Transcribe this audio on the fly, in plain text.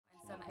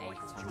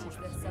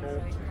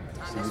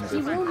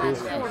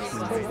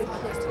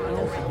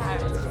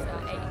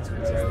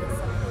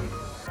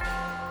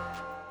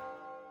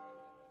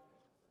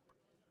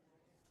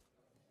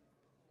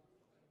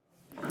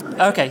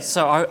Okay,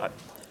 so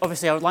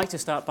obviously I would like to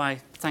start by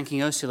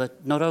thanking Ursula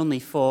not only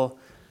for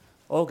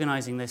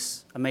organising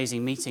this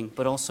amazing meeting,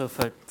 but also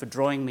for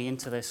drawing me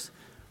into this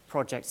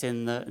project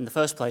in the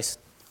first place.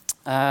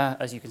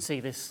 As you can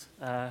see, this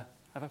have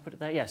I put it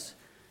there? Yes,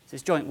 this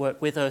is joint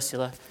work with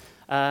Ursula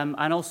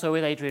and also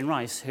with Adrian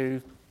Rice,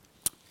 who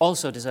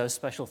also deserves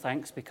special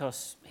thanks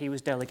because he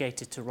was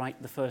delegated to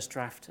write the first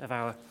draft of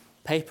our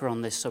paper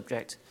on this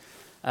subject,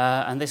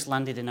 and this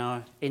landed in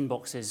our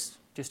inboxes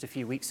just a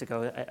few weeks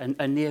ago,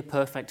 a near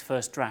perfect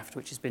first draft,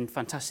 which has been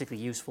fantastically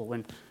useful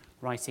when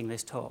writing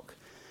this talk.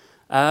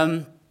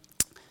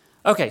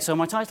 Okay, so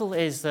my title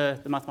is the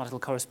Mathematical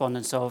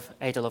Correspondence of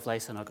Ada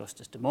Lovelace and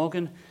Augustus de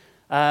Morgan,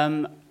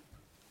 and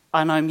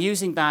I'm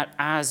using that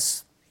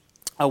as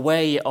a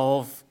way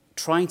of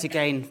trying to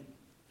gain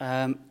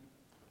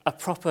a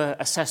proper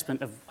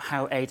assessment of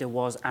how Ada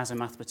was as a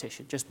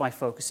mathematician, just by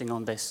focusing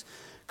on this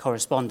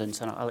correspondence,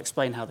 and I'll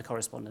explain how the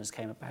correspondence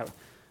came about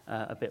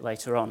a bit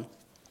later on.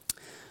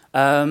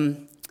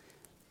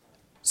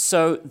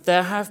 So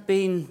there have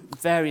been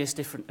various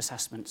different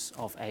assessments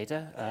of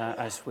Ada.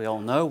 As we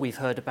all know, we've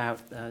heard about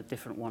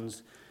different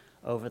ones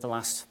over the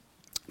last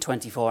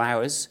 24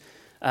 hours.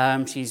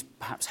 She's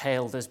perhaps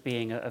hailed as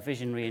being a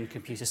visionary in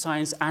computer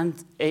science,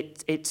 and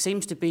it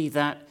seems to be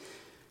that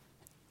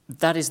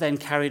is then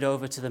carried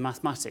over to the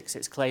mathematics.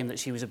 It's claimed that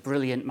she was a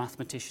brilliant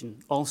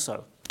mathematician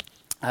also.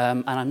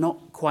 And I'm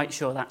not quite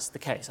sure that's the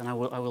case, and I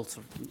will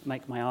sort of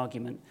make my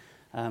argument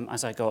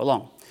as I go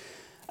along.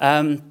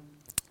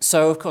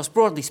 So, of course,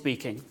 broadly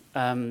speaking,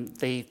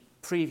 the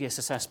previous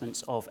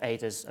assessments of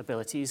Ada's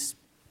abilities,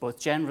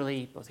 both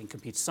in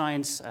computer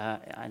science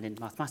and in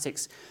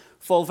mathematics,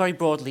 fall very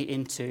broadly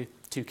into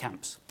two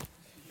camps.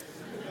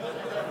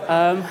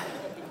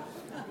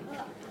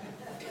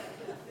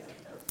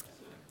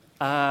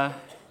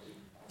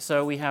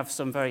 So we have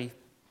some very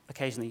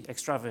occasionally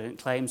extravagant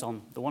claims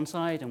on the one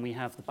side, and we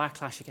have the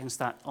backlash against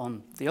that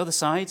on the other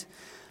side.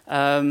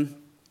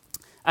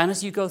 And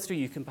as you go through,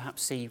 you can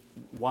perhaps see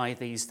why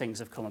these things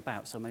have come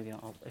about. So maybe,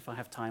 if I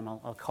have time,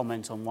 I'll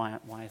comment on why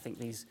I think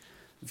these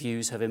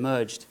views have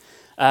emerged.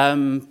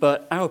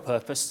 But our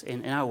purpose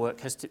in our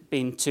work has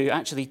been to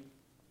actually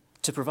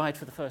to provide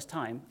for the first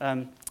time,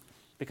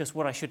 because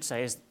what I should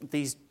say is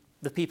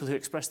the people who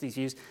express these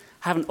views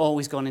haven't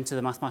always gone into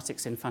the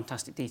mathematics in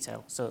fantastic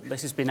detail. So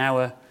this has been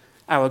our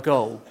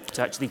goal,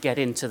 to actually get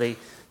into the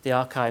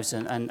archives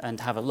and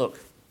have a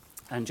look,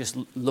 and just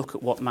look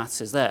at what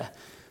maths is there.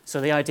 So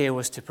the idea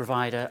was to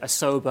provide a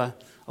sober,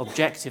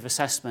 objective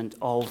assessment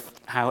of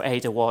how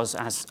Ada was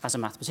as a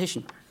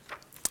mathematician.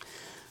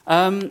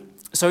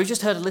 So we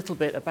just heard a little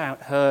bit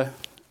about her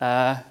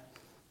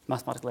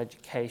mathematical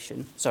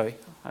education. Sorry,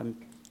 I'm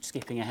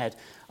skipping ahead.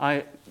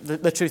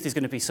 The truth is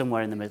going to be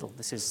somewhere in the middle.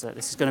 This is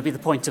going to be the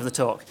point of the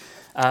talk.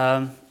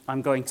 I'm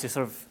going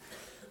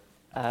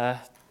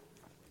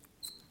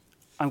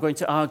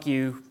to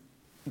argue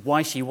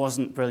why she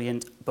wasn't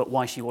brilliant, but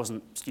why she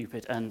wasn't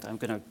stupid, and I'm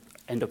going to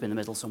end up in the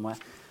middle somewhere.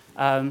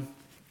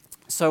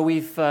 So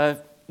we've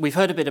heard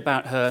a bit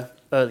about her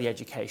early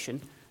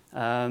education.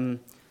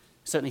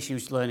 Certainly she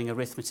was learning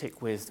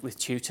arithmetic with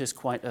tutors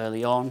quite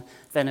early on.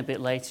 Then a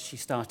bit later she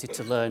started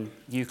to learn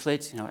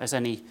Euclid. As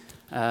any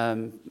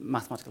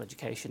mathematical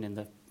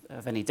education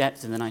of any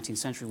depth in the 19th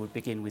century would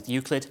begin with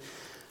Euclid.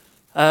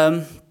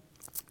 And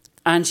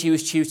she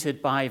was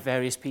tutored by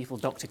various people,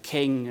 Dr.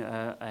 King,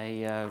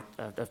 a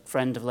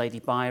friend of Lady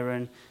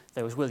Byron.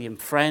 There was William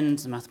Friend,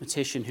 the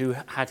mathematician, who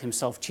had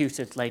himself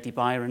tutored Lady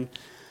Byron.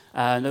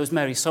 There was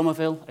Mary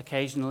Somerville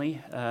occasionally.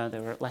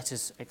 There were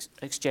letters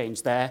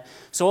exchanged there.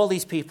 So all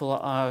these people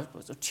are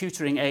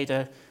tutoring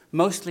Ada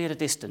mostly at a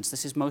distance.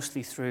 This is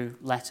mostly through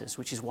letters,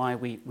 which is why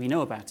we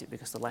know about it,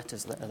 because the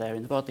letters that are there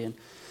in the Bodleian.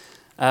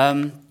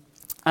 And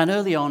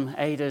early on,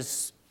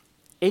 Ada's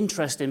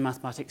interest in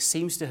mathematics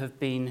seems to have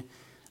been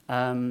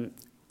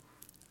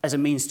as a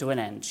means to an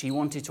end. She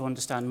wanted to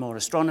understand more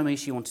astronomy,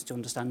 she wanted to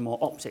understand more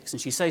optics,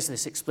 and she says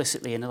this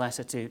explicitly in a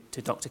letter to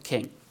Dr.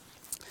 King.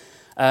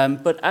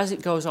 But as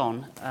it goes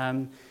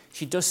on,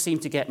 she does seem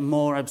to get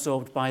more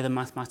absorbed by the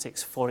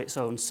mathematics for its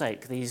own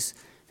sake. These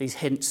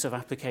hints of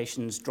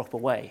applications drop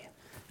away,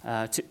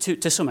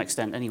 to some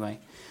extent anyway.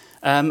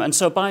 And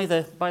so by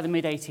the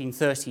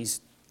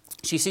mid-1830s,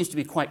 she seems to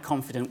be quite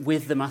confident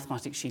with the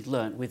mathematics she'd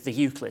learned, with the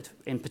Euclid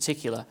in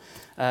particular,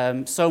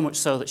 so much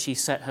so that she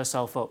set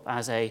herself up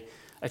as a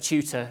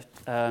tutor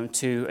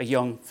to a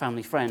young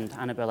family friend,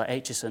 Annabella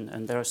Aitchison,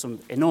 and there are some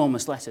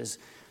enormous letters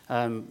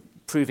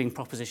proving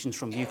propositions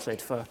from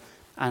Euclid for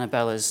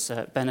Annabella's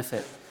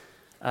benefit.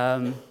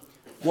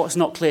 What's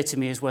not clear to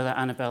me is whether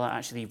Annabella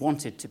actually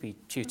wanted to be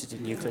tutored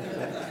in Euclid.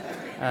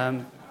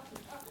 And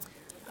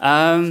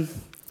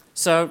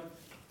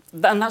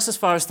that's as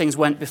far as things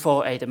went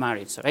before Ada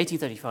married. So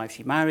 1835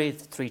 she married,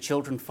 3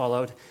 children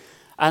followed,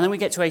 and then we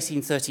get to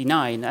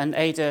 1839, and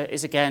Ada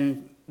is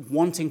again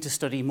wanting to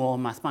study more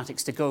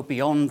mathematics, to go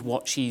beyond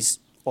what she's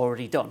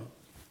already done.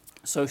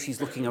 So she's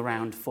looking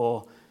around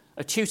for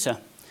a tutor.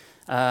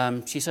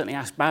 She certainly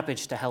asked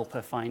Babbage to help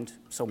her find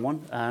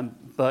someone,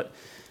 but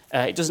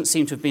it doesn't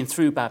seem to have been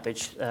through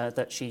Babbage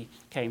that she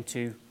came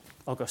to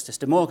Augustus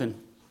de Morgan,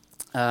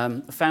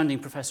 a founding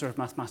professor of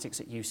mathematics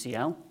at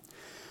UCL.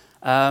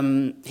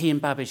 He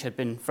and Babbage had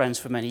been friends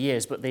for many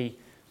years, but the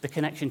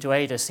connection to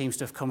Ada seems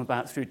to have come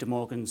about through De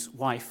Morgan's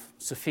wife,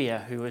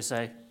 Sophia, who was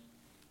a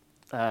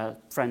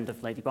friend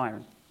of Lady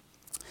Byron.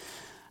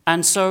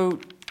 And so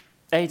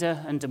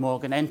Ada and De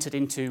Morgan entered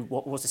into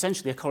what was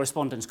essentially a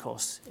correspondence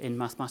course in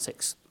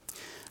mathematics.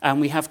 And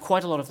we have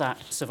quite a lot of that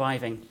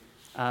surviving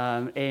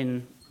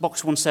in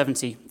box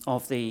 170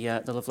 of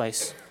the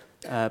Lovelace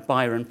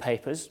Byron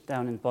papers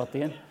down in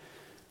Bodleian.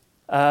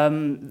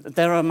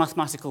 There are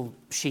mathematical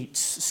sheets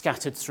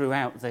scattered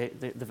throughout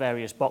the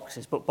various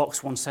boxes, but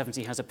box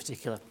 170 has a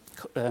particular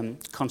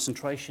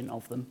concentration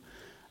of them.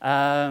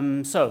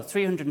 So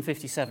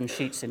 357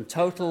 sheets in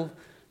total.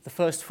 The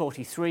first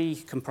 43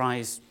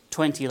 comprise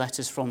 20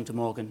 letters from De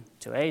Morgan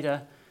to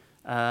Ada.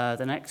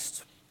 The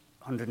next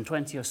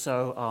 120 or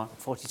so are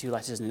 42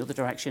 letters in the other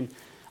direction.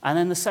 And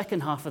then the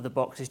second half of the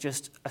box is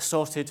just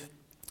assorted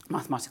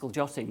mathematical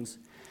jottings.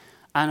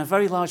 And a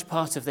very large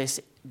part of this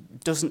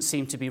doesn't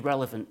seem to be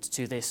relevant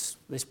to this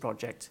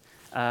project.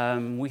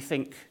 We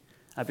think,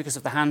 because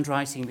of the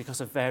handwriting,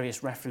 because of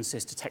various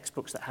references to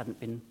textbooks that hadn't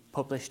been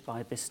published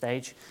by this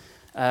stage,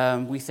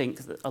 we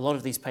think that a lot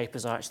of these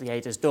papers are actually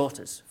Ada's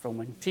daughters from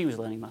when she was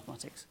learning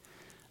mathematics.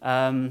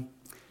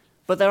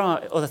 But there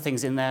are other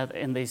things in there,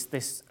 in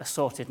this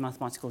assorted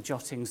mathematical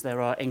jottings.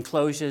 There are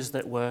enclosures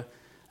that were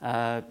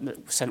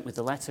sent with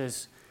the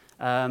letters,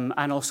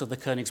 and also the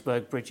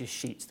Königsberg Bridges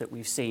sheet that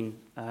we've seen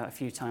a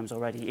few times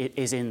already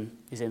is in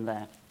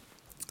there.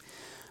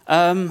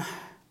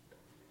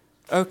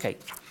 Okay,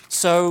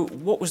 so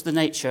what was the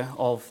nature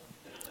of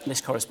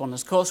this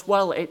correspondence course?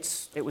 Well,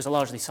 it was a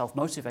largely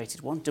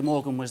self-motivated one. De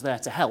Morgan was there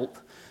to help,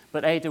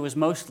 but Ada was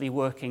mostly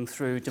working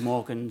through De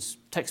Morgan's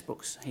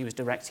textbooks. He was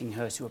directing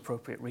her to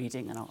appropriate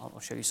reading, and I'll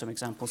show you some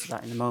examples of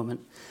that in a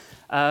moment.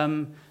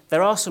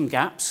 There are some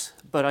gaps,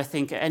 but I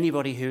think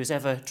anybody who's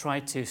ever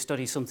tried to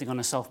study something on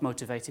a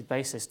self-motivated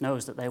basis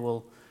knows that there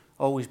will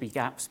always be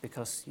gaps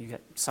because you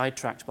get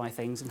sidetracked by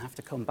things and have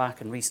to come back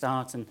and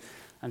restart and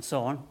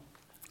so on.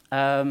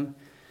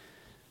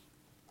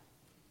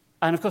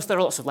 And of course, there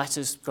are lots of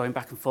letters going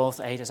back and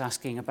forth. Ada's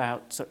asking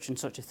about such and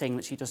such a thing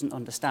that she doesn't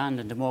understand,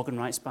 and De Morgan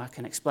writes back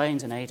and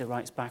explains, and Ada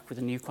writes back with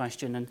a new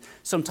question, and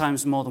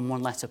sometimes more than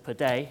one letter per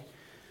day.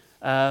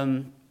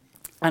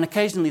 And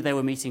occasionally they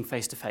were meeting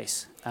face to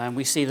face.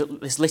 We see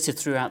that it's littered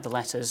throughout the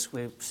letters.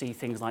 We see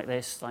things like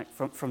this, like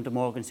from De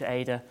Morgan to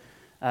Ada.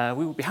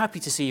 We would be happy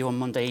to see you on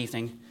Monday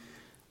evening,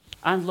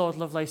 and Lord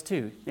Lovelace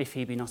too, if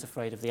he be not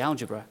afraid of the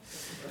algebra.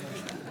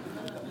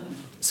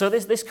 So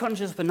this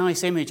conjures up a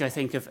nice image, I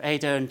think, of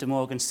Ada and De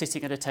Morgan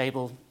sitting at a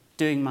table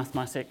doing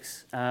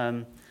mathematics.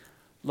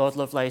 Lord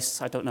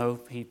Lovelace, I don't know,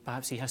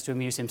 perhaps he has to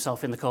amuse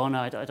himself in the corner,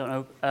 I don't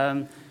know.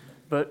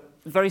 But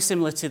very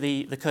similar to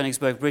the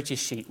Königsberg Bridges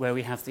sheet, where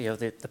we have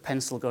the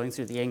pencil going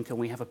through the ink, and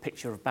we have a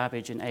picture of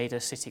Babbage and Ada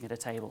sitting at a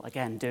table,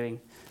 again, doing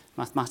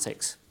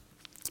mathematics.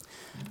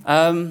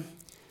 This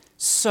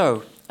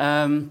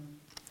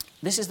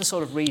is the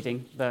sort of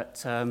reading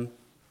that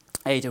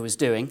Ada was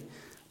doing.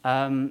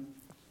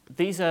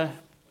 These are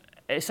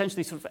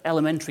essentially sort of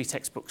elementary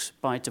textbooks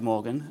by De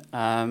Morgan,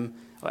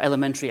 or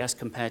elementary as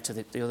compared to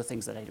the other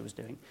things that Ada was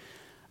doing.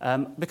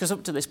 Because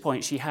up to this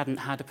point, she hadn't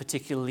had a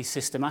particularly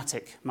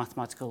systematic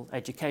mathematical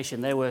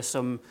education. There were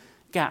some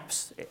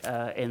gaps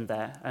in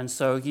there. And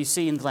so you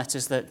see in the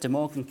letters that De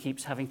Morgan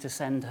keeps having to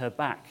send her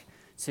back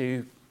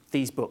to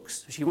these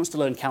books. She wants to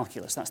learn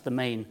calculus. That's the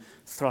main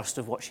thrust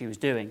of what she was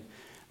doing.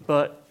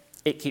 But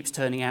it keeps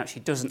turning out she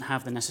doesn't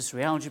have the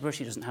necessary algebra,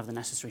 she doesn't have the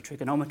necessary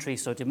trigonometry,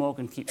 so De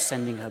Morgan keeps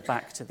sending her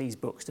back to these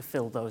books to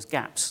fill those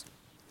gaps.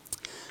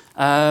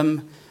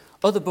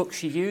 Other books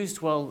she used,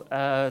 well,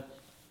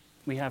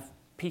 we have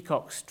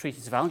Peacock's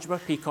Treatise of Algebra.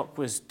 Peacock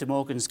was De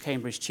Morgan's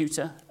Cambridge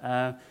tutor.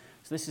 So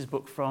this is a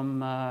book from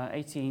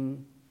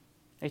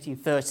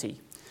 1830.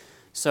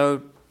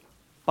 So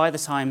by the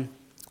time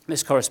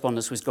this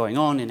correspondence was going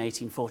on in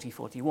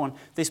 1840-41,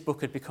 this book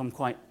had become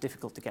quite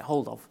difficult to get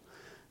hold of.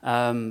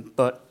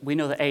 But we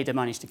know that Ada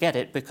managed to get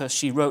it because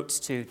she wrote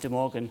to De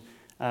Morgan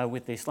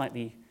with the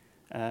slightly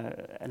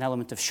an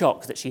element of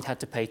shock that she'd had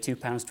to pay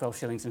 £2, 12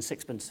 shillings and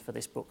sixpence for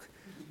this book,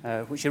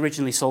 which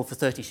originally sold for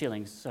 30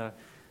 shillings. So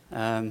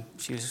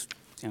she was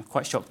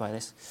quite shocked by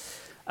this.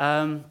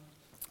 On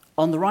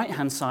the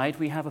right-hand side,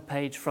 we have a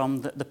page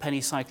from the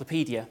Penny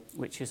Cyclopedia,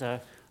 which is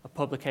a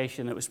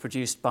publication that was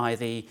produced by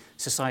the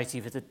Society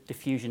for the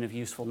Diffusion of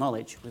Useful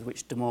Knowledge, with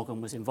which De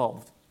Morgan was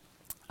involved.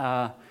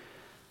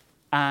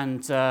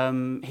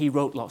 And he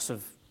wrote lots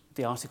of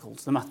the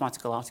articles, the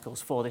mathematical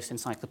articles for this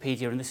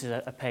encyclopedia, and this is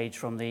a page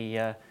from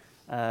the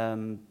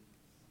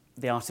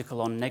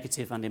article on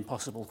negative and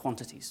impossible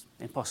quantities.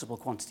 Impossible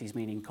quantities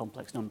meaning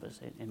complex numbers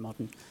in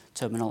modern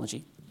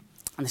terminology.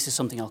 And this is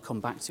something I'll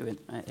come back to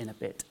in a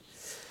bit.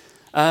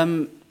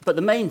 But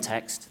the main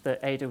text that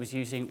Ada was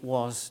using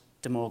was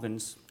De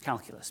Morgan's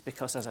calculus,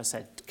 because, as I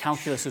said,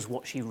 calculus is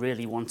what she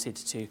really wanted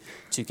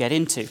to get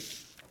into.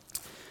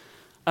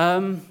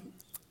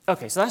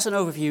 Okay, so that's an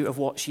overview of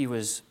what she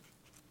was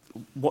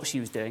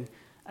doing.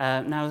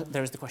 Now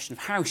there is the question of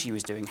how she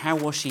was doing. How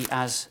was she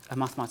as a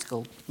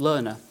mathematical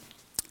learner?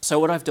 So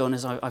what I've done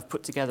is I've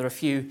put together a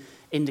few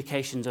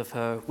indications of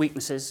her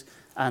weaknesses,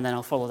 and then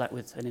I'll follow that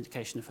with an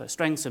indication of her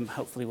strengths, and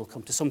hopefully we'll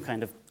come to some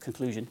kind of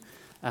conclusion,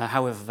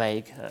 however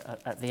vague,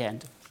 at the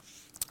end.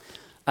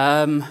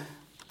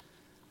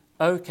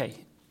 Okay.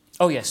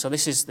 Oh yes. So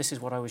this is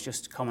what I was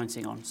just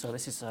commenting on. So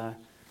this is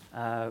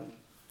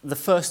the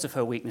first of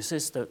her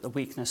weaknesses, the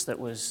weakness that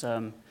was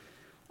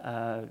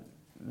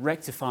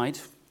rectified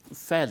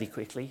fairly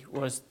quickly,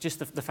 was just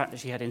the fact that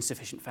she had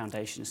insufficient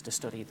foundations to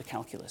study the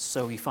calculus.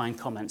 So we find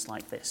comments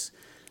like this: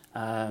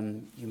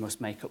 you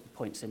must make up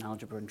points in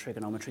algebra and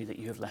trigonometry that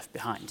you have left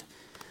behind.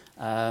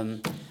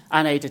 And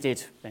Ada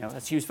did,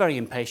 she was very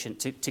impatient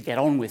to get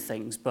on with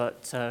things,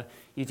 but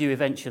you do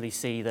eventually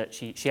see that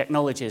she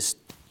acknowledges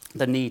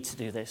the need to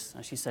do this.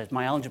 As she says,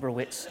 my algebra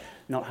wits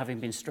not having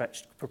been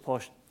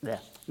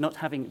not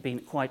having been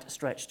quite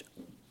stretched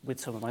with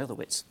some of my other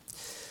wits.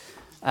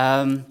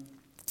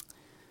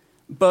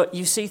 But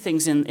you see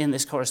things in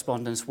this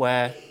correspondence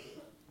where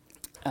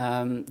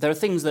there are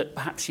things that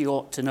perhaps she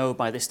ought to know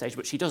by this stage,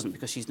 but she doesn't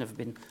because she's never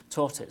been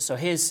taught it. So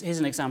here's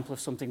an example of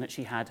something that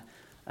she had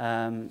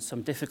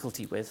some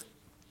difficulty with.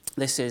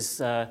 This is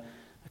a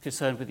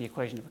concern with the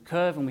equation of a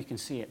curve, and we can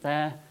see it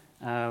there.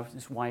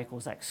 This y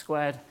equals x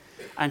squared.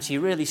 And she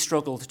really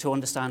struggled to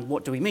understand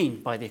what do we mean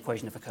by the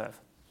equation of a curve.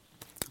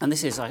 And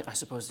this is, I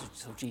suppose, a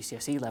sort of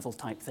GCSE level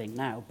type thing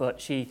now.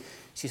 But she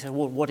said,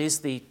 well, what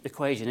is the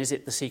equation? Is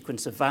it the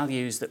sequence of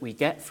values that we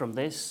get from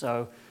this?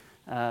 So,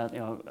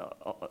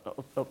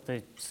 up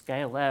the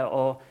scale there,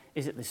 or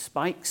is it the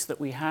spikes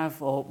that we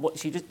have, or what?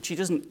 She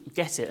doesn't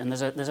get it. And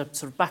there's a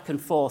sort of back and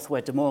forth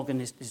where De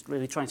Morgan is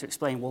really trying to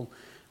explain. Well,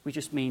 we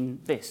just mean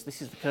this.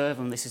 This is the curve,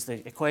 and this is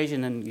the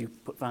equation, and you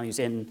put values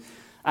in.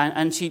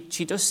 And she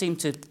does seem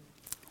to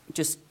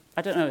just,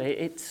 I don't know,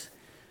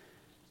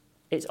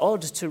 it's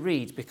odd to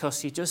read because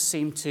she does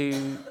seem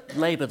to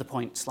labour the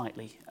point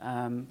slightly.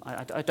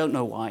 I don't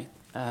know why,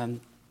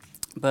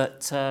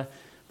 but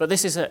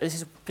this is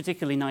a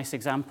particularly nice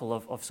example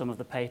of some of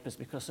the papers,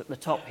 because at the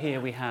top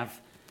here we have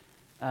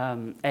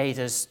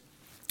Ada's.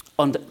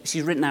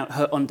 She's written out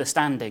her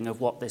understanding of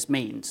what this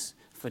means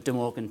for De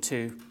Morgan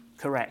to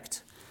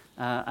correct,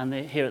 and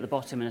here at the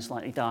bottom in a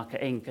slightly darker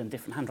ink and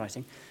different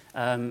handwriting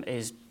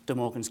is De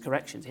Morgan's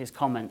corrections, his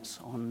comments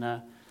on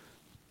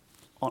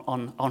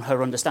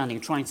her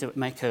understanding, trying to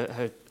make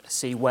her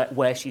see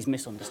where she's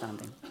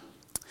misunderstanding.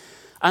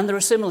 And there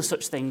are similar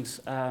such things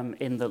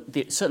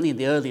certainly in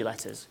the early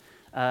letters.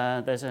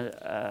 There's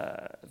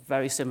a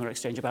very similar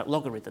exchange about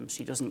logarithms.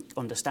 She doesn't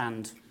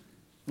understand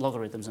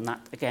logarithms, and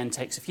that again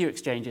takes a few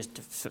exchanges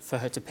for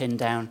her to pin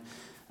down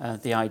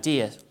the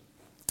idea.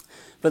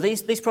 But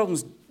these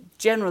problems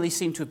generally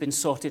seem to have been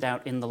sorted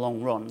out in the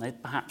long run. They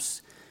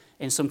perhaps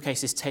in some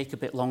cases take a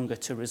bit longer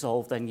to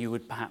resolve than you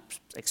would perhaps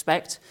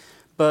expect,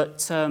 but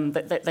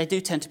they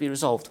do tend to be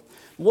resolved.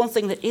 One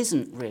thing that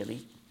isn't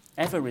really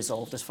ever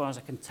resolved, as far as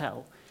I can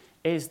tell,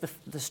 is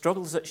the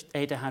struggles that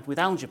Ada had with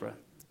algebra,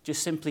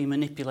 just simply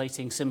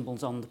manipulating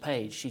symbols on the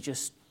page. She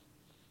just,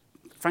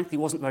 frankly,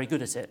 wasn't very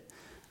good at it.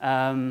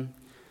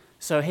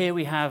 So here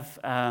we have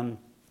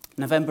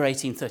November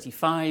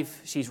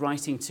 1835. She's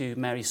writing to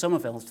Mary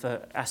Somerville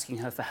for asking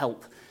her for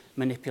help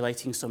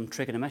manipulating some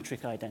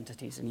trigonometric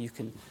identities, and you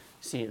can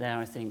see it there,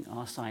 I think,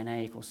 r sine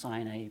A equals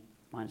sine A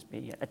minus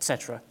B,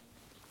 etc.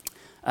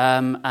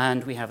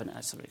 And we have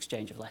a sort of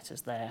exchange of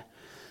letters there.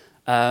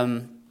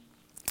 But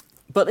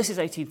this is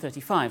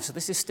 1835, so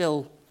this is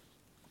still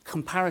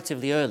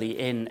comparatively early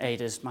in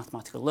Ada's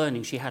mathematical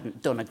learning. She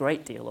hadn't done a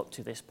great deal up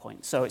to this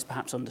point, so it's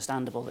perhaps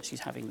understandable that she's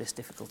having this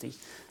difficulty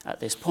at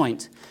this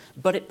point.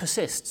 But it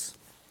persists.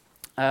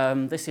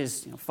 This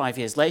is 5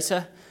 years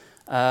later.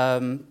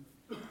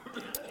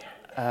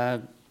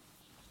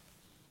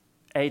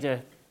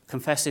 Ada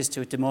confesses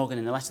to De Morgan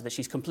in a letter that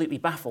she's completely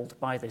baffled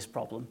by this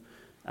problem,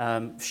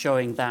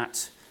 showing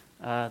that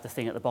the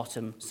thing at the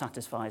bottom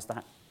satisfies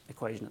that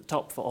equation at the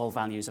top for all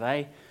values of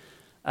A.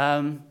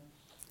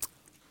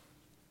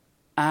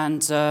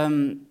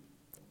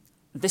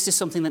 This is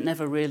something that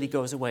never really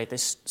goes away,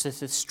 this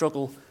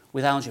struggle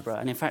with algebra.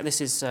 And in fact,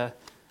 this is a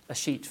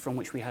sheet from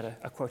which we had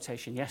a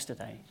quotation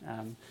yesterday.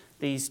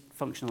 These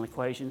functional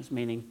equations,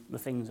 meaning the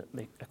things at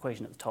the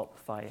equation at the top,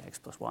 phi x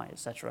plus y,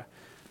 etc.,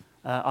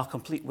 are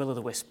complete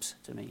will-o'-the-wisps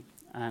to me.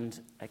 And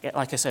again,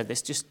 like I said,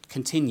 this just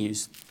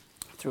continues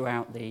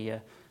throughout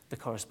the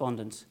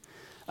correspondence.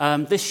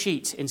 This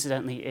sheet,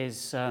 incidentally,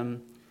 is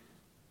one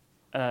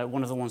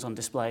of the ones on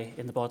display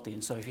in the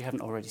Bodleian. So if you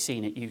haven't already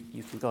seen it,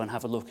 you can go and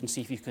have a look and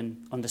see if you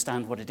can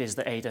understand what it is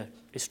that Ada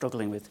is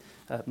struggling with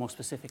more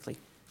specifically.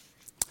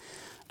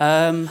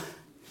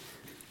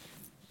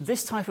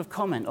 This type of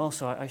comment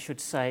also, I should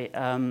say,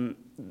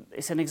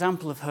 it's an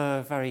example of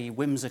her very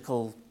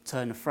whimsical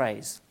turn of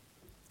phrase.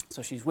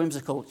 So she's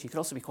whimsical. She could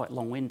also be quite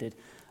long-winded.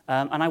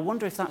 And I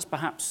wonder if that's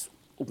perhaps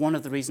one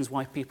of the reasons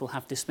why people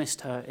have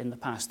dismissed her in the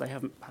past. They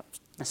haven't perhaps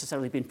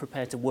necessarily been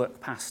prepared to work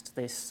past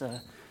this,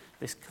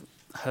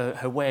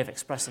 her way of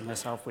expressing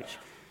herself, which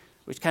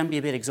can be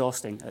a bit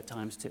exhausting at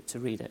times to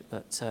read it,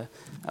 but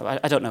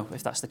I don't know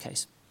if that's the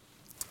case.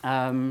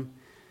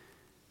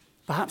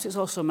 Perhaps it's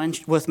also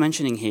worth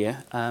mentioning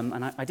here,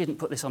 and I didn't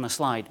put this on a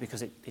slide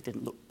because it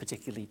didn't look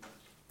particularly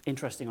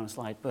interesting on a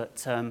slide,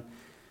 but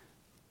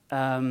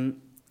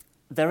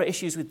there are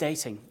issues with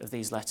dating of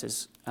these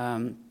letters.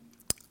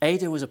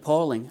 Ada was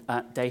appalling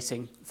at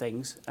dating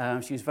things.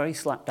 She was very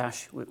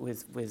slapdash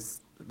with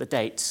the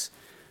dates.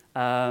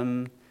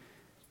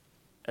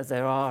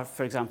 There are,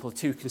 for example,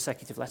 2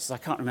 consecutive letters. I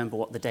can't remember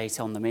what the date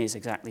on them is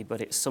exactly, but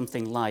it's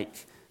something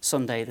like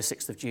Sunday, the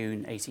 6th of June,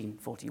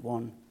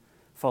 1841,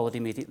 followed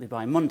immediately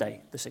by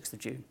Monday, the 6th of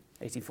June,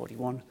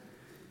 1841.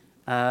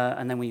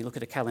 And then when you look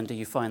at a calendar,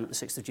 you find that the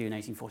 6th of June,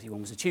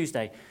 1841 was a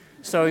Tuesday.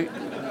 So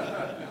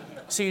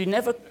you're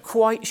never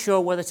quite sure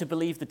whether to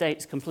believe the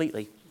dates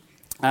completely,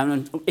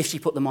 and if she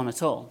put them on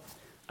at all.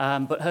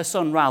 But her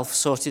son Ralph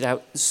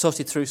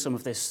sorted through some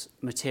of this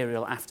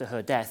material after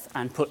her death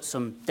and put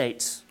some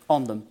dates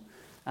on them.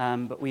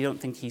 But we don't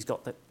think he's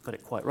got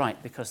it quite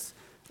right, because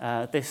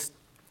this,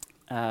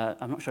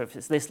 I'm not sure if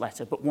it's this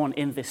letter, but one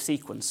in this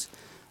sequence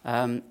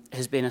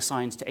has been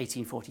assigned to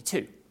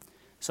 1842.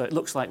 So it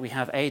looks like we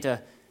have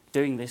Ada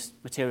doing this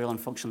material on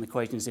functional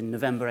equations in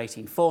November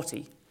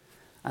 1840,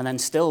 and then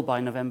still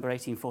by November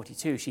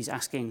 1842 she's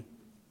asking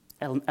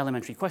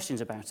elementary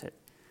questions about it.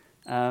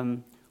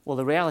 Well,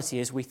 the reality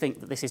is we think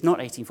that this is not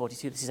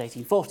 1842, this is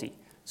 1840.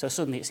 So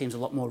suddenly it seems a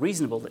lot more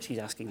reasonable that she's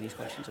asking these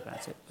questions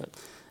about it. But,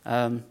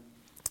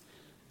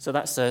 so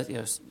that's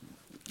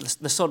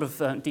the sort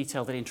of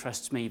detail that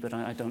interests me, but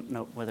I don't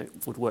know whether it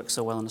would work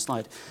so well on a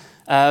slide.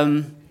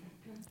 And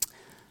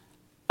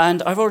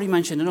I've already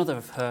mentioned another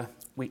of her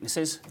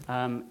weaknesses,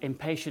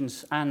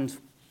 impatience and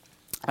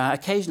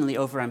occasionally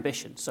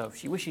overambition. So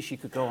she wishes she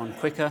could go on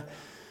quicker.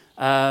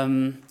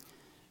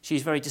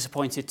 She's very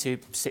disappointed to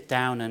sit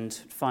down and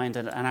find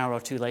an hour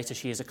or two later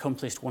she has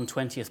accomplished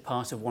 1/20th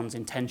part of one's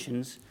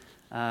intentions.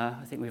 I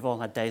think we've all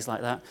had days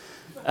like that.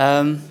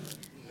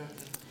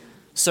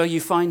 So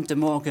you find De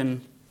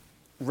Morgan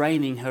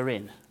reining her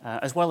in,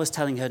 as well as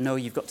telling her, no,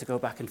 you've got to go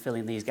back and fill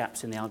in these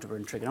gaps in the algebra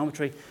and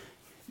trigonometry.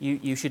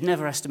 You should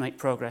never estimate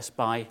progress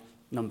by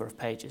number of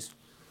pages.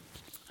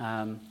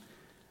 And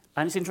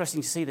it's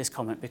interesting to see this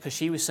comment, because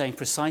she was saying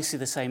precisely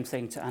the same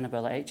thing to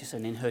Annabella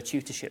Aitchison in her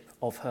tutorship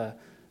of her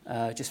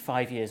just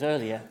 5 years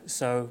earlier.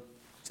 So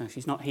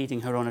she's not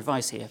heeding her own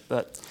advice here.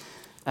 But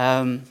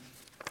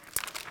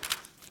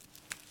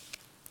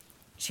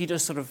she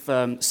does sort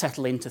of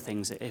settle into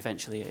things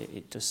eventually,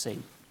 it does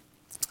seem.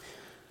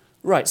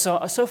 Right,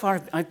 so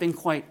far I've been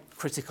quite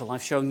critical.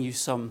 I've shown you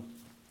some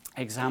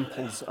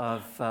examples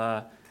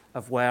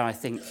of where I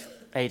think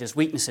Ada's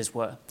weaknesses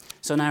were.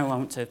 So now I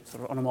want to,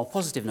 sort of on a more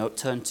positive note,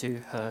 turn to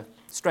her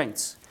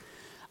strengths.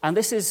 And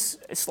this is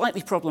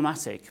slightly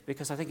problematic,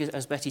 because I think,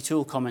 as Betty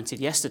Toole commented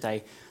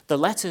yesterday, the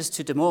letters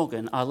to De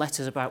Morgan are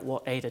letters about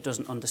what Ada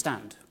doesn't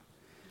understand.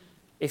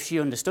 If she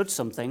understood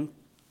something,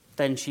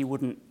 then she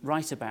wouldn't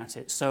write about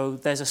it. So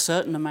there's a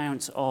certain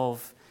amount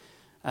of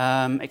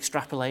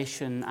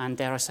extrapolation and,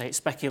 dare I say it,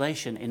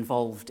 speculation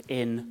involved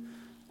in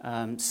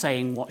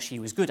saying what she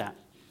was good at,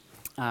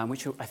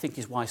 which I think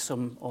is why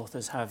some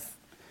authors have,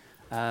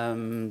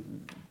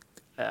 in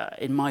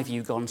my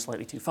view, gone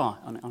slightly too far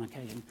on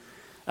occasion.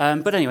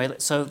 But anyway,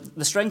 so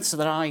the strengths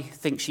that I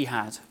think she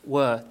had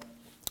were,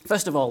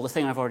 first of all, the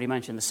thing I've already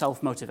mentioned, the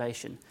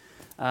self-motivation.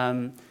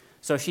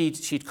 So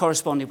she'd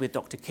corresponded with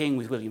Dr. King,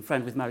 with William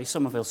Friend, with Mary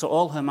Somerville. So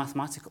all her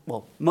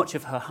much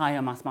of her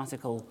higher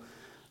mathematical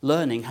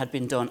learning had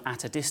been done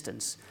at a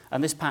distance.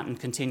 And this pattern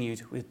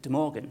continued with De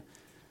Morgan.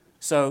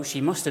 So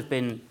she must have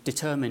been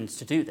determined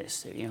to do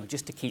this,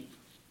 just to keep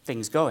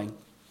things going.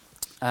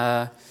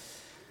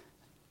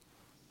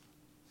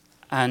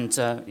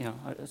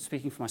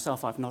 Speaking for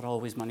myself, I've not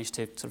always managed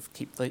to sort of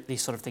keep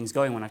these sort of things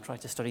going when I try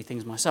to study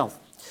things myself.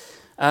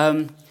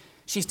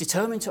 She's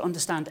determined to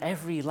understand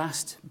every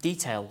last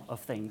detail of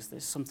things.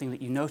 There's something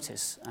that you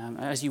notice.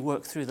 As you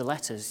work through the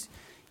letters,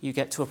 you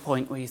get to a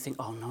point where you think,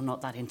 oh, no,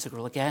 not that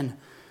integral again.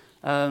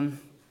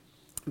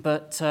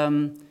 But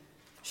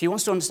she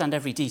wants to understand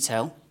every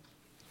detail,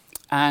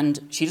 and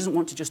she doesn't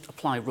want to just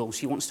apply rules.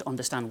 She wants to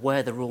understand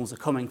where the rules are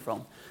coming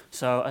from.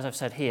 So, as I've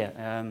said here,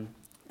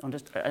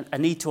 a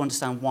need to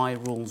understand why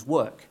rules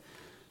work.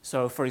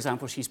 So, for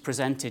example, she's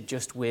presented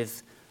just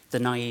with the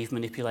naive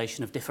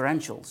manipulation of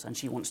differentials, and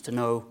she wants to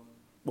know,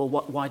 well,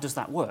 why does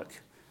that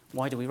work?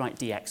 Why do we write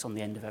dx on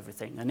the end of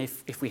everything? And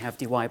if we have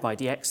dy by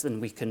dx,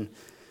 then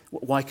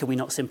why can we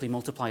not simply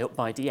multiply up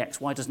by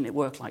dx? Why doesn't it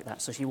work like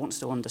that? So she wants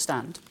to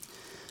understand.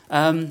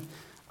 And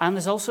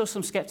there's also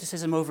some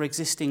skepticism over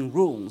existing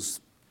rules.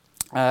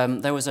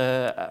 There was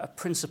a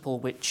principle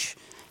which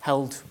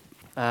held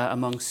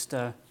amongst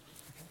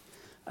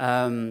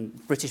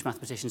British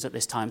mathematicians at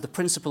this time, the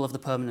principle of the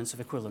permanence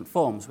of equivalent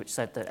forms, which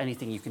said that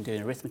anything you can do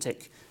in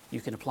arithmetic, you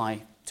can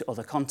apply to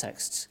other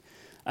contexts.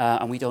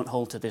 And we don't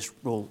hold to this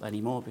rule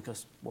anymore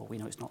because, well, we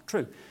know it's not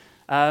true.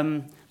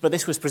 But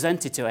this was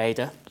presented to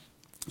Ada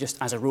just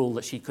as a rule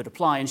that she could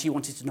apply, and she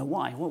wanted to know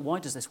why. Well, why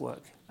does this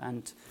work?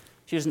 And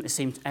she doesn't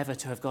seem ever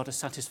to have got a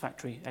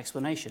satisfactory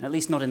explanation, at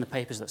least not in the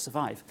papers that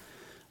survive.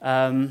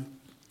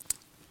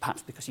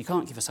 Perhaps because you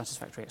can't give a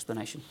satisfactory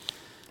explanation.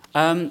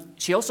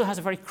 She also has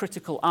a very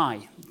critical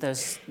eye.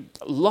 There's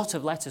a lot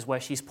of letters where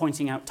she's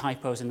pointing out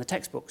typos in the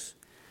textbooks.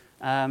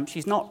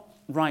 She's not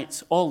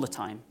right all the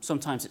time.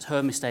 Sometimes it's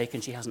her mistake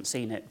and she hasn't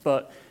seen it,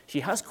 but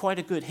she has quite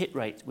a good hit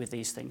rate with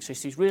these things. So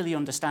she's really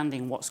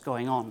understanding what's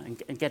going on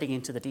and getting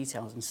into the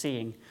details and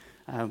seeing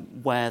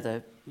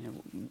where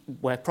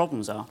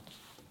problems are.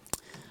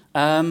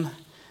 And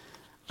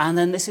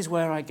then this is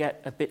where I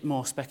get a bit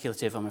more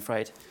speculative, I'm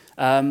afraid.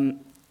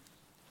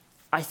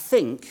 I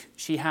think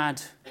she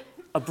had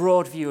a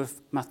broad view of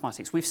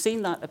mathematics. We've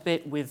seen that a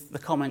bit with the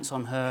comments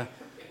on her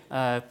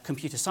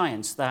computer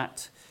science,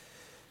 that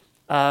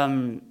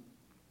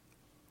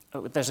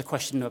there's a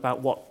question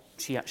about what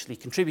she actually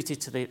contributed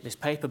to this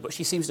paper, but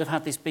she seems to have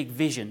had this big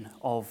vision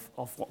of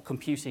what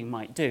computing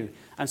might do.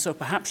 And so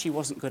perhaps she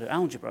wasn't good at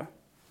algebra,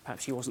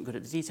 perhaps she wasn't good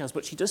at the details,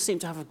 but she does seem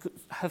to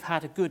have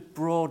had a good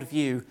broad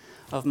view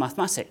of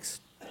mathematics,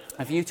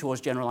 a view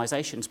towards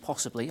generalizations,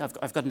 possibly.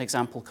 I've got an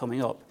example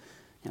coming up.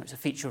 You know, it's a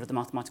feature of the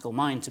mathematical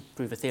mind to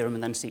prove a theorem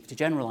and then seek to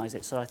generalize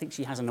it. So I think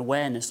she has an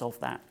awareness of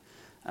that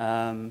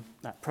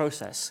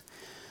process.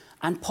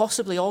 And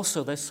possibly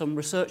also there's some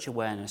research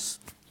awareness.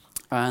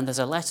 And there's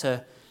a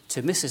letter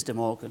to Mrs. De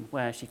Morgan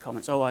where she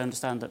comments, oh, I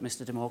understand that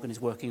Mr. De Morgan is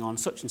working on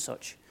such and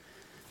such.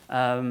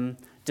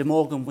 De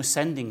Morgan was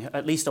sending,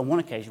 at least on one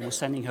occasion, was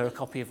sending her a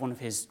copy of one of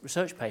his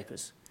research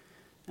papers.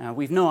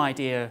 We've no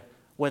idea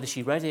whether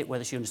she read it,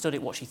 whether she understood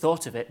it, what she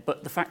thought of it,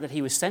 but the fact that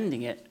he was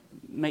sending it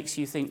makes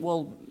you think,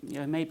 well, you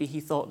know, maybe he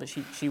thought that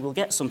she will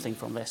get something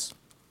from this.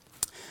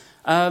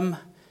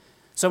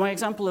 So my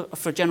example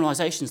for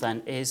generalizations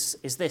then is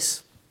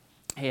this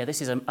here. This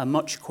is a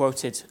much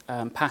quoted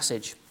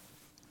passage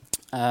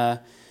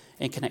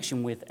in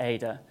connection with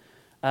Ada.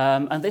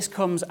 And this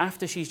comes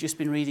after she's just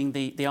been reading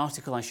the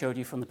article I showed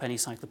you from the Penny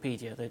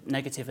Cyclopedia, the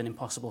negative and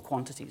impossible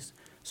quantities.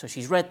 So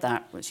she's read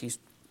that, but she's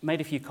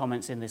made a few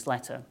comments in this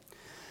letter.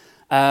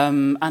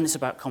 And it's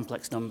about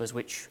complex numbers,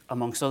 which,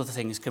 amongst other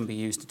things, can be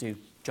used to do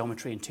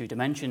geometry in 2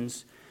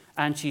 dimensions.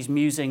 And she's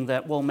musing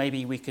that, well,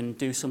 maybe we can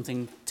do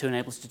something to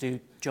enable us to do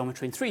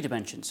geometry in 3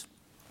 dimensions.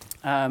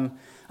 And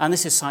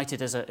this is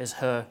cited as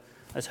her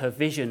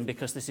vision,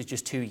 because this is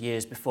just 2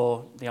 years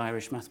before the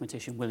Irish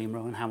mathematician William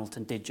Rowan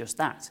Hamilton did just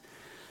that.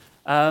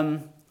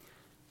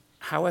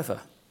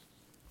 However,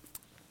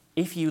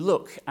 if you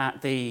look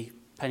at the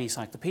Penny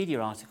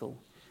Cyclopedia article,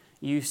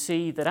 you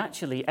see that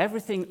actually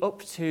everything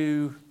up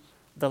to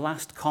the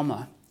last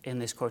comma in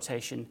this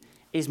quotation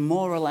is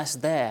more or less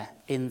there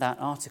in that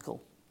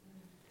article.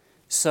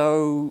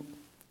 So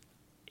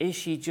is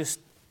she just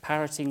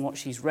parroting what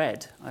she's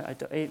read?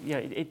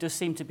 It does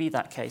seem to be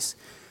that case.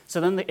 So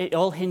then it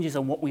all hinges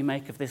on what we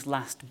make of this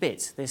last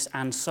bit, this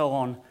and so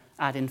on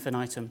ad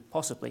infinitum,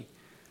 possibly.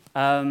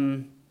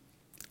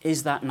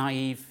 Is that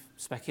naive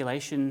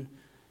speculation?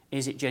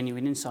 Is it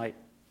genuine insight?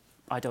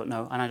 I don't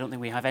know, and I don't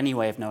think we have any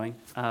way of knowing.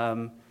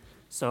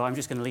 So I'm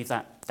just going to leave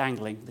that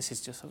dangling. This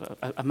is just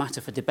a matter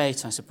for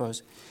debate, I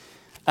suppose.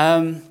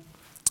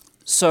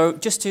 So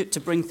just to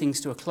bring things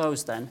to a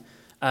close then,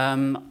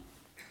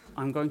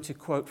 I'm going to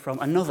quote from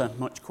another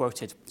much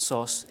quoted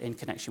source in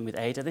connection with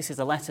Ada. This is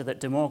a letter that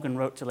De Morgan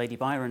wrote to Lady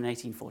Byron in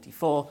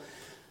 1844,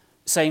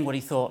 saying what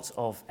he thought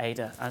of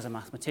Ada as a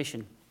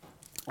mathematician.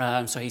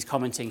 So he's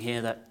commenting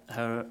here that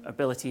her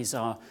abilities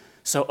are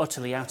so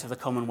utterly out of the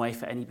common way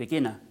for any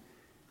beginner,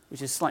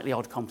 which is a slightly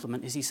odd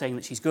compliment. Is he saying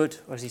that she's good,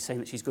 or is he saying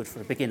that she's good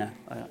for a beginner?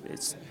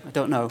 I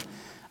don't know.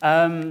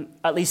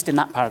 At least in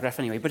that paragraph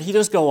anyway. But he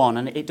does go on,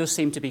 and it does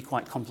seem to be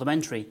quite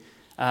complimentary.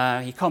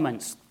 He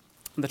comments,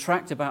 the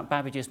tract about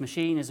Babbage's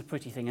machine is a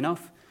pretty thing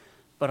enough,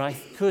 but I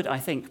could, I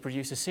think,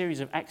 produce a series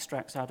of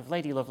extracts out of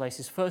Lady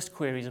Lovelace's first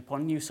queries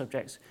upon new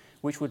subjects,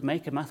 which would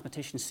make a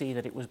mathematician see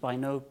that it was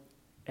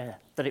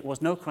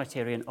no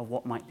criterion of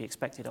what might be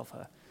expected of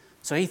her.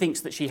 So he thinks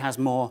that she has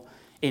more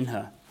in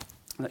her,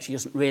 that she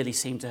doesn't really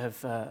seem to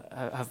have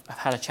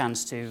had a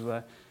chance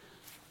to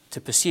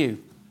pursue.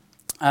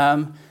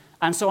 And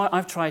so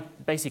I've tried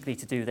basically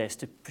to do this,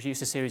 to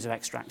produce a series of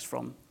extracts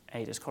from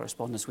Ada's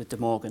correspondence with De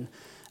Morgan.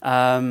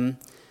 And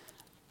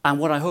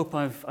what I hope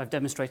I've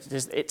demonstrated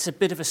is it's a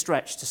bit of a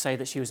stretch to say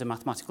that she was a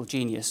mathematical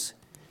genius.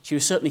 She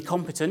was certainly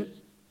competent,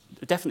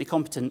 definitely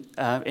competent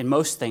in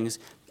most things,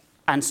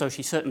 and so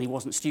she certainly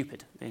wasn't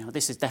stupid. You know,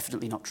 this is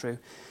definitely not true.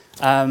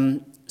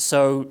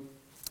 So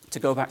to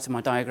go back to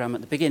my diagram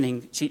at the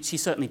beginning, she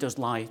certainly does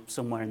lie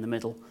somewhere in the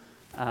middle.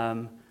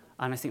 And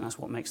I think that's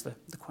what makes the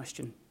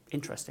question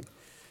interesting.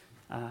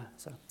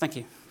 So thank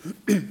you.